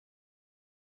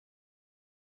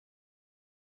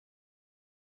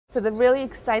So the really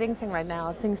exciting thing right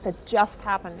now, things that just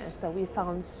happened, is that we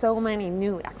found so many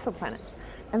new exoplanets.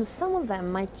 And some of them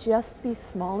might just be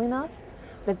small enough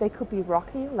that they could be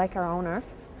rocky, like our own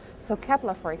Earth. So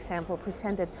Kepler, for example,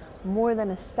 presented more than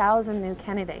 1,000 new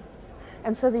candidates.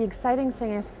 And so the exciting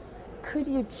thing is, could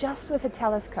you just with a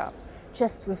telescope,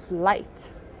 just with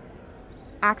light,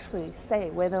 actually say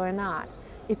whether or not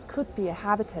it could be a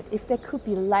habitat, if there could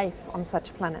be life on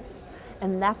such planets?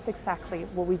 And that's exactly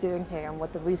what we're doing here and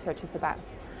what the research is about.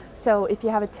 So if you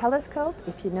have a telescope,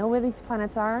 if you know where these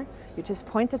planets are, you just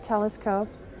point the telescope.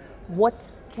 What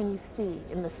can you see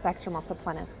in the spectrum of the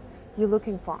planet? You're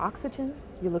looking for oxygen,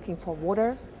 you're looking for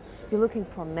water, you're looking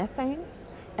for methane,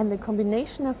 and the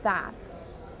combination of that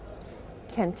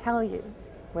can tell you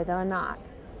whether or not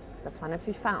the planets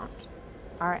we found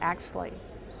are actually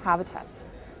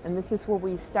habitats. And this is what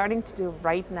we're starting to do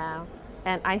right now.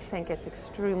 And I think it's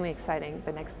extremely exciting,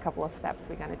 the next couple of steps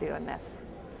we're going to do in this.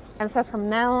 And so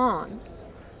from now on,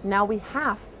 now we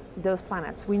have those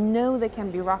planets. We know they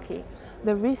can be rocky.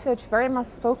 The research very much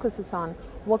focuses on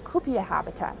what could be a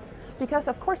habitat. Because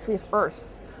of course we have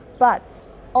Earth, but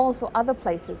also other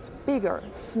places, bigger,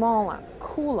 smaller,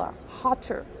 cooler,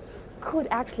 hotter, could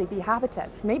actually be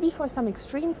habitats. Maybe for some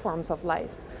extreme forms of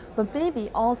life, but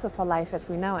maybe also for life as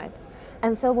we know it.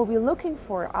 And so what we're looking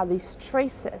for are these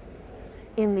traces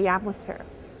in the atmosphere.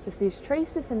 There's these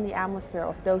traces in the atmosphere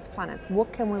of those planets.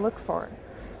 What can we look for?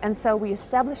 And so we're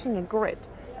establishing a grid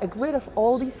of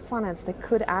all these planets that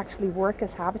could actually work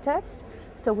as habitats.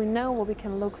 So we know what we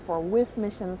can look for with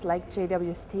missions like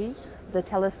JWST, the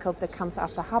telescope that comes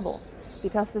after Hubble,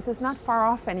 because this is not far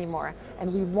off anymore,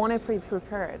 and we want to be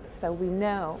prepared so we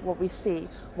know what we see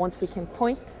once we can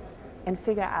point and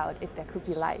figure out if there could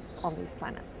be life on these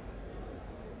planets.